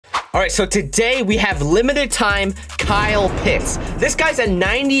All right, so today we have limited time Kyle Pitts. This guy's a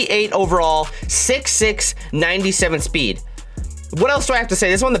 98 overall, 6'6", 97 speed. What else do I have to say?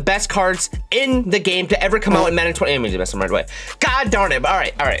 This is one of the best cards in the game to ever come out in Madden 20. I'm gonna mess him right away. God darn it. All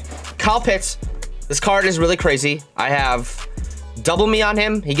right. Kyle Pitts. This card is really crazy. I have double me on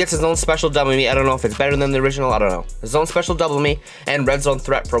him. He gets his own special double me. I don't know if it's better than the original. I don't know. His own special double me and red zone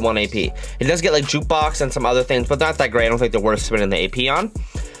threat for 1 AP. He does get like jukebox and some other things, but not that great. I don't think they're worth spending the AP on.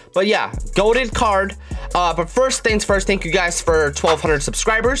 But yeah, goated card. But first things first, thank you guys for 1,200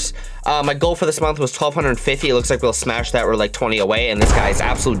 subscribers. My goal for this month was 1,250. It looks like we'll smash that. We're like 20 away, and this guy is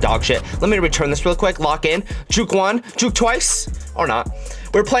absolute dog shit. Let me return this real quick. Lock in. Juke 1, juke twice, or not.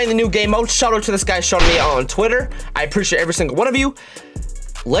 We're playing the new game mode. Shout out to this guy showing me on Twitter. I appreciate every single one of you.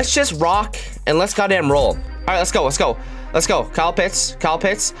 Let's just rock and let's goddamn roll. All right, let's go. Let's go. Kyle Pitts.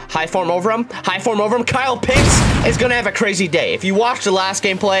 High form over him. Kyle Pitts is gonna have a crazy day. If you watched the last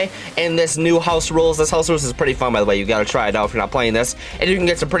gameplay and this new house rules, this house rules is pretty fun, by the way. You gotta try it out if you're not playing this. And you can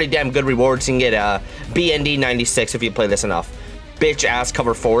get some pretty damn good rewards. You can get a BND 96 if you play this enough. Bitch ass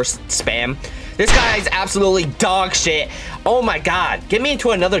cover 4 spam. This guy's absolutely dog shit. Oh my god. Get me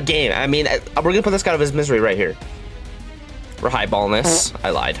into another game. I mean, we're gonna put this guy out of his misery right here. We're highballing this. I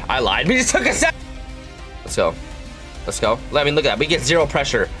lied. We just took a sec. Let's go. I mean, look at that. We get 0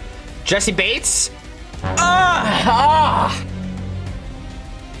 pressure. Jesse Bates.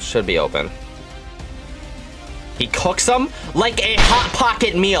 Should be open. He cooks them like a Hot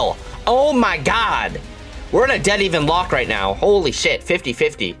Pocket meal. Oh my god. We're in a dead even lock right now. Holy shit.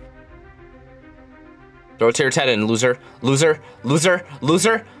 50-50. Throw it to your head in, loser.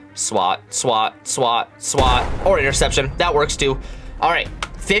 Swat. Or interception. That works too. All right.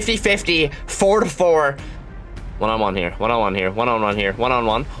 50-50. 4-4. One-on-one here.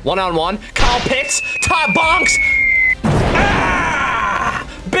 One-on-one. Kyle Pitts. Top bonks.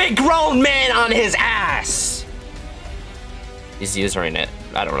 Big grown man on his ass. He's using it.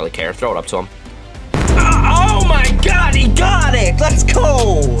 I don't really care. Throw it up to him. Oh my god, he got it. Let's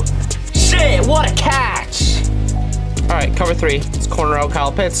go. Shit, what a catch. All right, cover 3. Let's corner out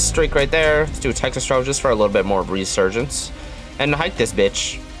Kyle Pitts. Streak right there. Let's do a Texas throw just for a little bit more resurgence. And hike this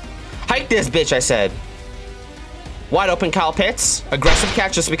bitch. I said. Wide open Kyle Pitts. Aggressive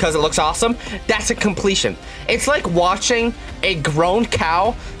catch just because it looks awesome. That's a completion. It's like watching a grown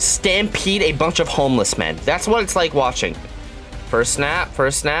cow stampede a bunch of homeless men. That's what it's like watching. First snap.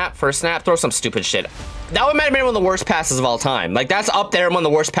 Throw some stupid shit. That one might have been one of the worst passes of all time. Like, that's up there, one of the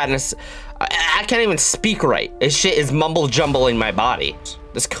worst passes. I can't even speak right. This shit is mumble jumble in my body.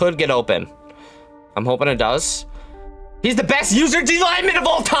 This could get open. I'm hoping it does. He's the best user D lineman of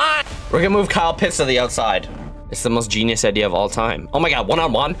all time. We're gonna move Kyle Pitts to the outside. It's the most genius idea of all time. Oh my god,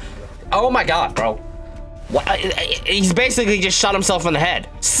 one-on-one. Oh my god, bro. What? He's basically just shot himself in the head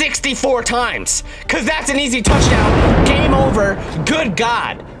 64 times. Cause that's an easy touchdown. Game over. Good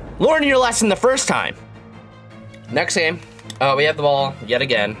god. Learn your lesson the first time. Next game. We have the ball yet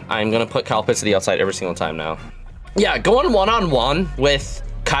again. I'm gonna put Kyle Pitts to the outside every single time now. Yeah, going one-on-one with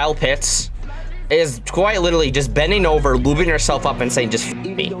Kyle Pitts is quite literally just bending over, lubing yourself up and saying, just f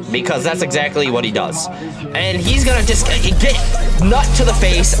me, because that's exactly what he does. And he's gonna just get nut to the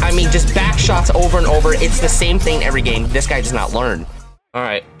face. I mean, just back shots over and over. It's the same thing every game. This guy does not learn. All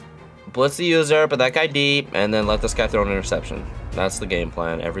right, blitz the user, put that guy deep, and then let this guy throw an interception. That's the game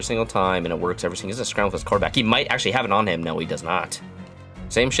plan every single time, and it works every single. He's a scramble with his quarterback. He might actually have it on him. No, he does not.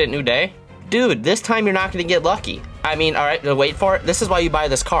 Same shit, new day. Dude, this time you're not gonna get lucky. I mean, all right, wait for it. This is why you buy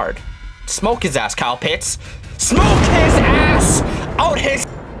this card. Smoke his ass, Kyle Pitts. Smoke his ass out his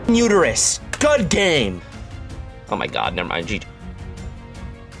uterus. Good game. Oh my god, never mind. GG.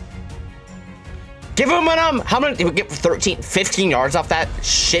 Give him how many? Did we get 13, 15 yards off that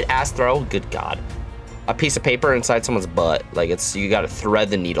shit ass throw? Good god. A piece of paper inside someone's butt. Like, it's, you gotta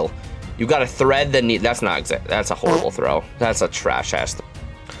thread the needle. You gotta thread the needle. That's not exact. That's a horrible throw. That's a trash ass throw.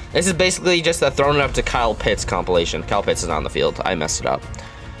 This is basically just a throwing it up to Kyle Pitts compilation. Kyle Pitts is on the field. I messed it up.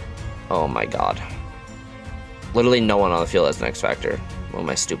 Oh my god. Literally no one on the field has an X Factor. Oh,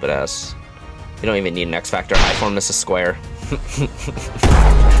 my stupid ass. You don't even need an X Factor. I form this a square.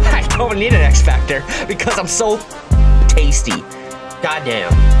 I don't need an X Factor because I'm so tasty.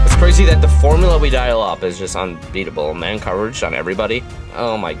 Goddamn. It's crazy that the formula we dial up is just unbeatable. Man coverage on everybody.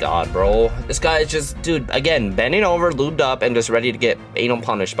 Oh my god, bro. This guy is just, dude, again, bending over, lubed up, and just ready to get anal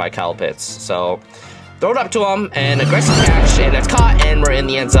punished by Kyle Pitts. So, throw it up to him, and aggressive catch, and it's caught, and we're in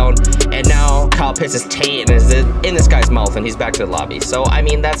the end zone. And now Kyle Pitts' taint is in this guy's mouth, and he's back to the lobby. So, I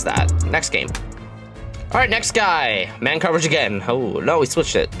mean, that's that. Next game. All right, next guy. Man coverage again. Oh, no, he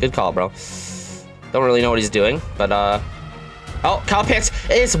switched it. Good call, bro. Don't really know what he's doing, but, Oh, Kyle Pitts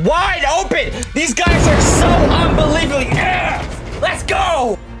is wide open. These guys are so unbelievably. Let's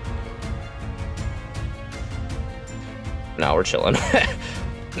go. Now we're chilling.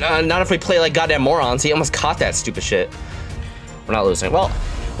 Not if we play like goddamn morons. He almost caught that stupid shit. We're not losing. Well,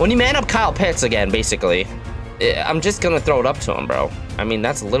 when you man up Kyle Pitts again, basically, I'm just gonna throw it up to him, bro. I mean,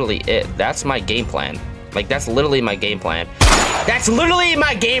 that's literally it. That's my game plan. Like, that's literally my game plan. That's literally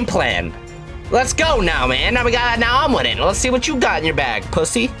my game plan. Let's go now, man. Now I'm winning. Let's see what you got in your bag,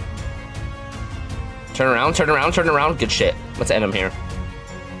 pussy. Turn around, turn around, turn around. Good shit. Let's end him here.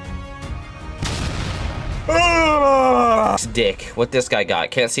 Dick. What this guy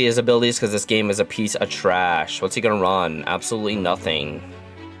got? Can't see his abilities because this game is a piece of trash. What's he gonna run? Absolutely nothing.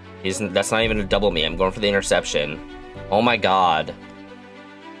 That's not even a double me. I'm going for the interception. Oh my god.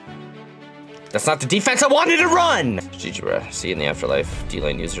 That's not the defense I wanted to run! GG, bro. See you in the afterlife.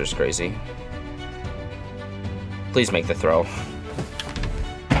 D-lane user is crazy. Please make the throw.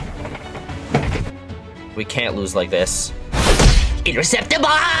 We can't lose like this. Intercept the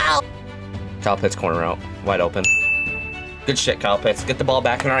ball! Kyle Pitts corner out. Wide open. Good shit, Kyle Pitts. Get the ball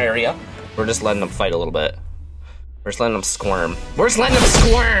back in our area. We're just letting them fight a little bit. We're just letting them squirm. We're just letting them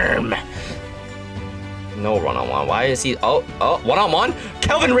squirm! No one-on-one. Why is he... Oh, one-on-one?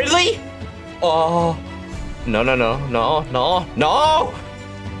 Calvin Ridley? Oh. No.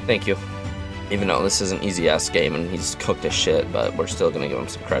 Thank you. Even though this is an easy-ass game and he's cooked as shit, but we're still gonna give him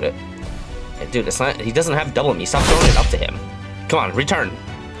some credit. Hey, dude, it's not... He doesn't have double me. Stop throwing it up to him. Come on, return.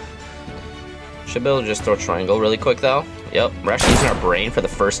 Should be able to just throw triangle really quick, though. Yep, we're actually using our brain for the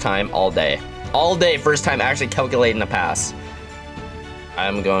first time all day. All day, first time actually calculating the pass.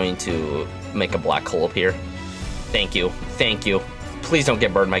 I'm going to make a black hole up here. Thank you. Thank you. Please don't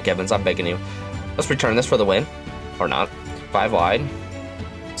get burned, Mike Evans. I'm begging you. Let's return this for the win. Or not. 5 wide.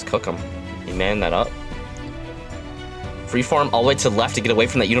 Let's cook him. You man that up. Freeform all the way to the left to get away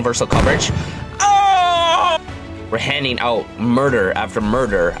from that universal coverage. Oh! We're handing out murder after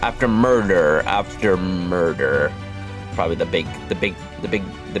murder after murder after murder. Probably the big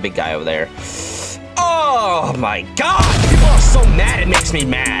guy over there. Oh my god! People are so mad, it makes me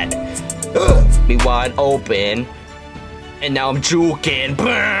mad. Ugh. Be wide open. And now I'm juking.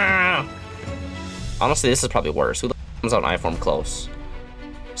 Honestly, this is probably worse. Who the f comes on iPhone close?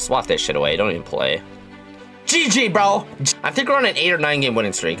 Swat that shit away. Don't even play. GG, bro. I think we're on an 8 or 9 game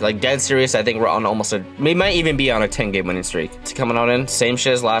winning streak. Like, dead serious. I think we're on almost a... We might even be on a 10 game winning streak. It's coming out in. Same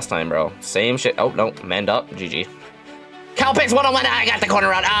shit as last time, bro. Same shit. Oh, no. Manned up. GG. Kyle Pitts one-on-one. I got the corner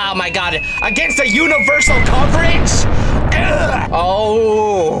route. Oh, my God. Against the universal coverage. Ugh.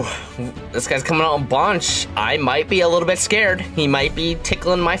 Oh. This guy's coming out a bunch. I might be a little bit scared. He might be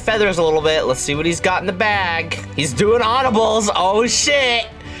tickling my feathers a little bit. Let's see what he's got in the bag. He's doing audibles. Oh, shit.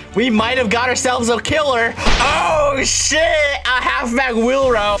 We might have got ourselves a killer. Oh, shit. A halfback wheel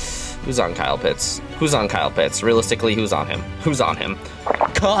route. Who's on Kyle Pitts? Who's on Kyle Pitts? Realistically, who's on him? Who's on him?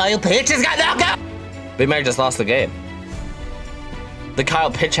 Kyle Pitts has got knocked out. We might have just lost the game. The Kyle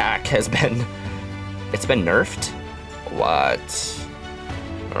Pitts hack has been... It's been nerfed? What?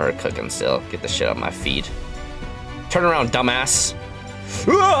 We're cooking still. Get the shit out of my feed. Turn around, dumbass.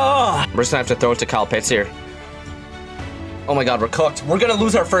 We're just gonna have to throw it to Kyle Pitts here. Oh my god, we're cooked. We're gonna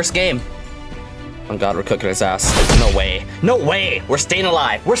lose our first game. Oh god, we're cooking his ass. No way. No way. We're staying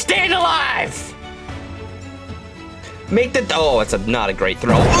alive. We're staying alive! Make the... Oh, it's not a great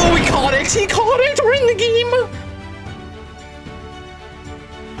throw. Oh, we caught it. He caught it. We're in the game.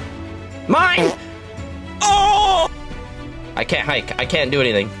 Mine! Oh! I can't hike. I can't do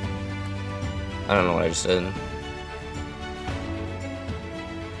anything. I don't know what I just did.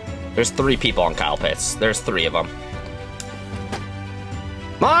 There's 3 people on Kyle Pitts. There's 3 of them.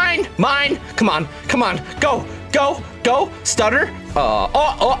 Mine! Mine! Come on. Come on. Go! Go! Go! Stutter!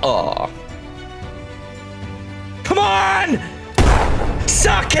 Come on!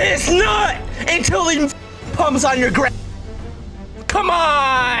 Suck his nut until he pumps on your grab. Come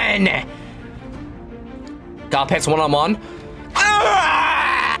on! Kyle Pitts one-on-one.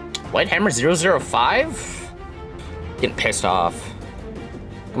 White Hammer 005? Getting pissed off.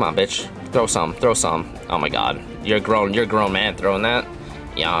 Come on, bitch. Throw some. Throw some. Oh my god. You're a grown man throwing that.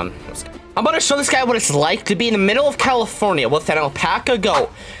 Yawn. I'm about to show this guy what it's like to be in the middle of California with an alpaca goat,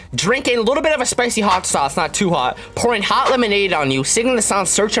 drinking a little bit of a spicy hot sauce, not too hot, pouring hot lemonade on you, singing the song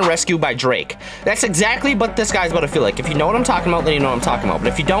Search and Rescue by Drake. That's exactly what this guy's about to feel like. If you know what I'm talking about, then you know what I'm talking about. But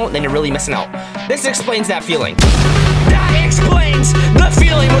if you don't, then you're really missing out. This explains that feeling. That explains the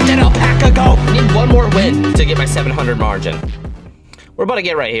feeling with that alpaca goat. I need one more win to get my 700 margin. We're about to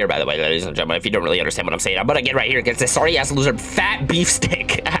get right here, by the way, ladies and gentlemen, if you don't really understand what I'm saying. I'm about to get right here against this sorry-ass loser, fat beef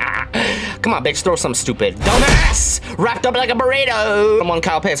stick. Come on, bitch, throw some stupid dumbass wrapped up like a burrito. One-on-one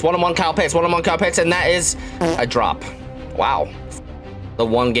Kyle Pitts, one-on-one Kyle Pitts, one-on-one Kyle Pitts, and that is a drop. Wow. The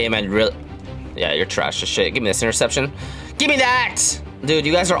one game I really... Yeah, you're trash as shit. Give me this interception. Give me that! Dude,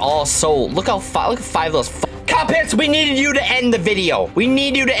 you guys are all so... Look at five of those... Kyle Pitts, we needed you to end the video. We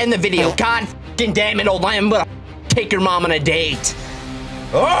need you to end the video. God fucking damn it, old man. I'm gonna take your mom on a date.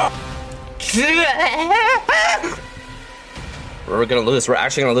 Oh. We're gonna lose. We're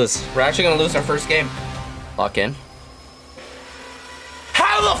actually gonna lose. We're actually gonna lose our first game. Lock in.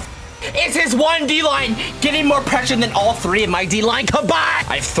 How the f is his one D-line getting more pressure than all three of my D-line combined?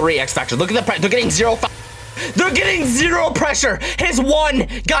 I have 3 X factors. Look at the pressure. They're getting 0. They're getting 0 pressure. His one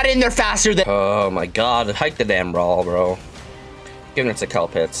got in there faster than. Oh my god! Hike the damn ball, bro. Give it to Kyle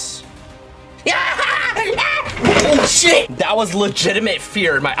Pitts. Oh shit! That was legitimate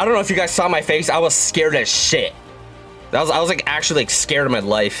fear. I don't know if you guys saw my face. I was scared as shit. I was like actually like scared of my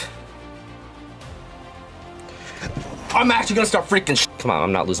life. I'm actually gonna start freaking. Come on,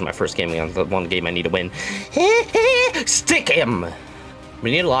 I'm not losing my first game again. The one game I need to win. Stick him.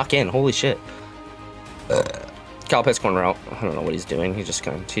 We need to lock in. Holy shit. Kyle Pitts corner out. I don't know what he's doing. He's just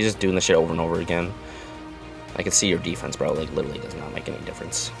doing the shit over and over again. I can see your defense, bro. Like literally does not make any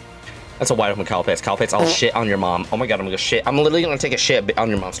difference. That's a wide open Kyle Pitts. Kyle Pitts, I'll shit on your mom. Oh my god, I'm gonna shit. I'm literally gonna take a shit on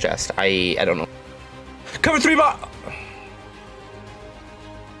your mom's chest. I don't know. Cover 3 ball.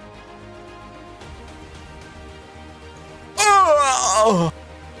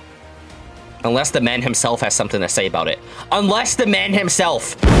 Unless the man himself has something to say about it. Unless the man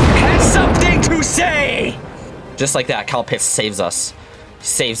himself has something to say! Just like that, Kyle Pitts saves us.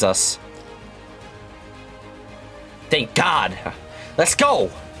 Saves us. Thank God. Let's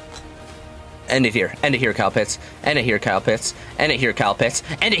go! End it here. End it here, Kyle Pitts. End it here, Kyle Pitts. End it here, Kyle Pitts.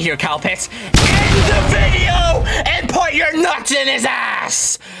 End it here, Kyle Pitts. End the video and put your nuts in his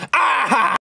ass! Ah!